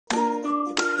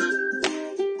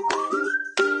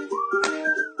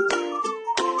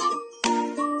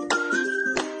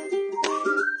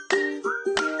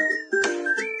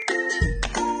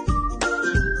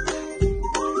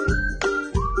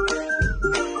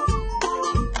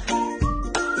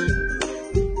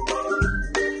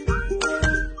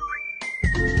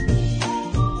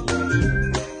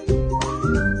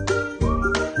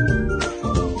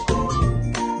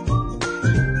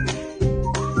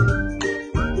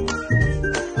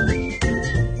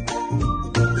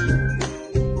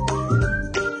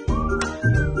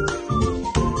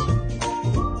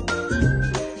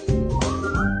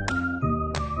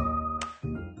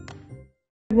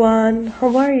everyone,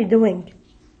 how are you doing?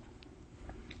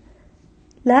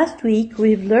 Last week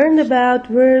we've learned about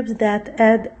verbs that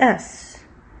add s,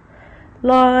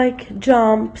 like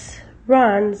jumps,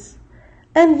 runs,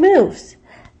 and moves.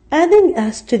 Adding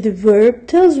s to the verb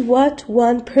tells what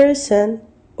one person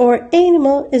or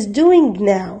animal is doing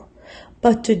now.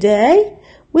 But today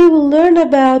we will learn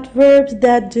about verbs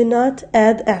that do not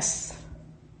add s.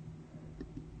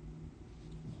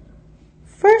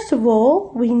 First of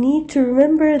all, we need to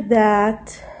remember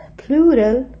that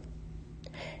plural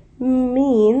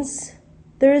means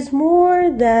there is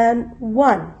more than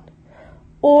one,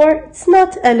 or it's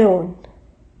not alone.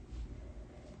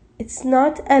 It's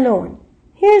not alone.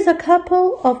 Here's a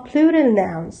couple of plural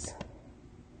nouns.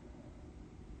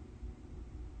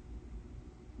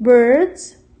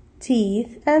 Birds,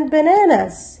 teeth, and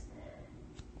bananas.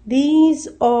 These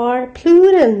are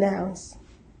plural nouns,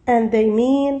 and they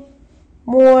mean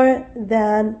more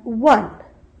than one.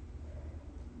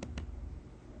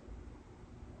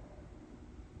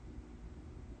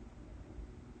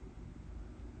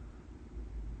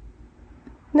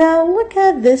 Now look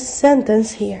at this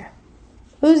sentence here.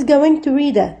 Who's going to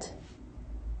read it?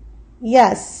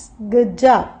 Yes, good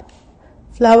job.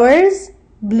 Flowers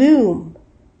bloom.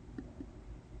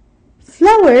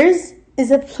 Flowers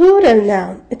is a plural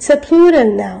noun. It's a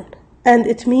plural noun, and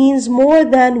it means more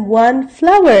than one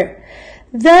flower.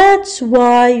 That's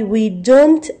why we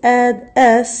don't add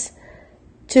s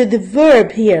to the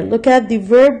verb here. Look at the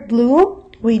verb bloom.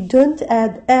 We don't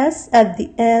add s at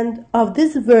the end of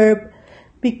this verb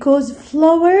because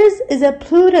flowers is a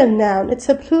plural noun. It's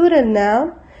a plural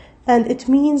noun and it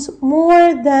means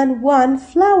more than one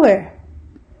flower.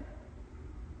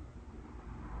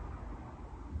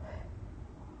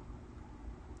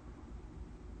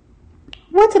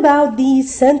 What about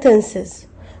these sentences?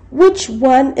 Which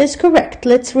one is correct?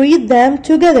 Let's read them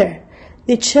together.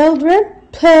 The children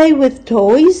play with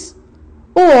toys,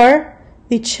 or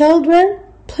the children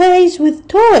plays with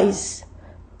toys.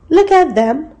 Look at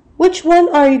them. Which one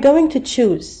are you going to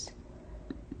choose?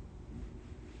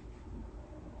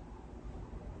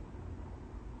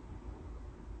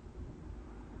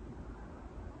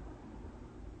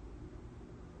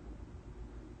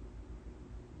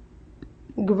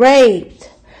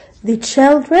 Great. The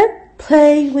children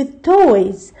play with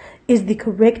toys is the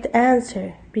correct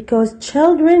answer because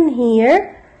children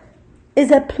here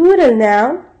is a plural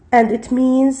noun and it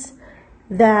means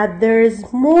that there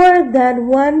is more than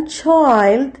one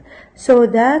child, so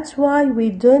that's why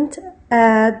we don't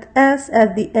add s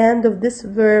at the end of this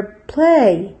verb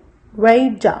play.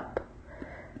 Great job.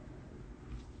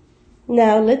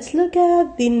 Now let's look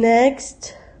at the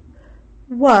next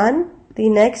one, the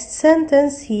next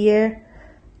sentence here.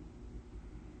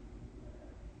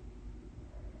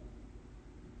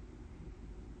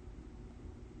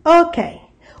 Okay,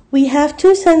 we have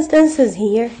two sentences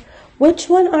here. Which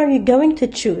one are you going to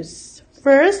choose?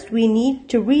 First, we need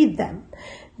to read them.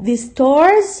 The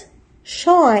stars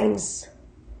shines,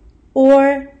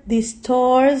 or the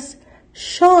stars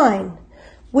shine.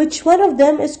 Which one of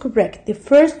them is correct? The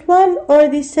first one or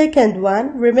the second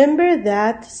one? Remember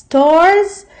that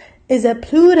stars is a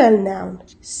plural noun.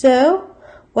 So,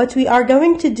 what we are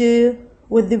going to do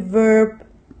with the verb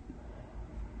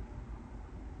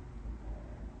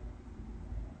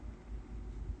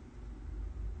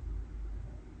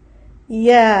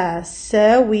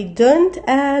so we don't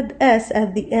add s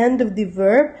at the end of the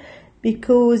verb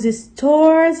because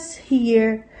stars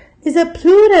here is a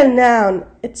plural noun.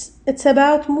 It's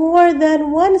about more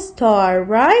than one star,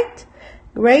 right?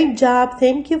 Great job.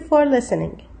 Thank you for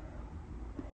listening.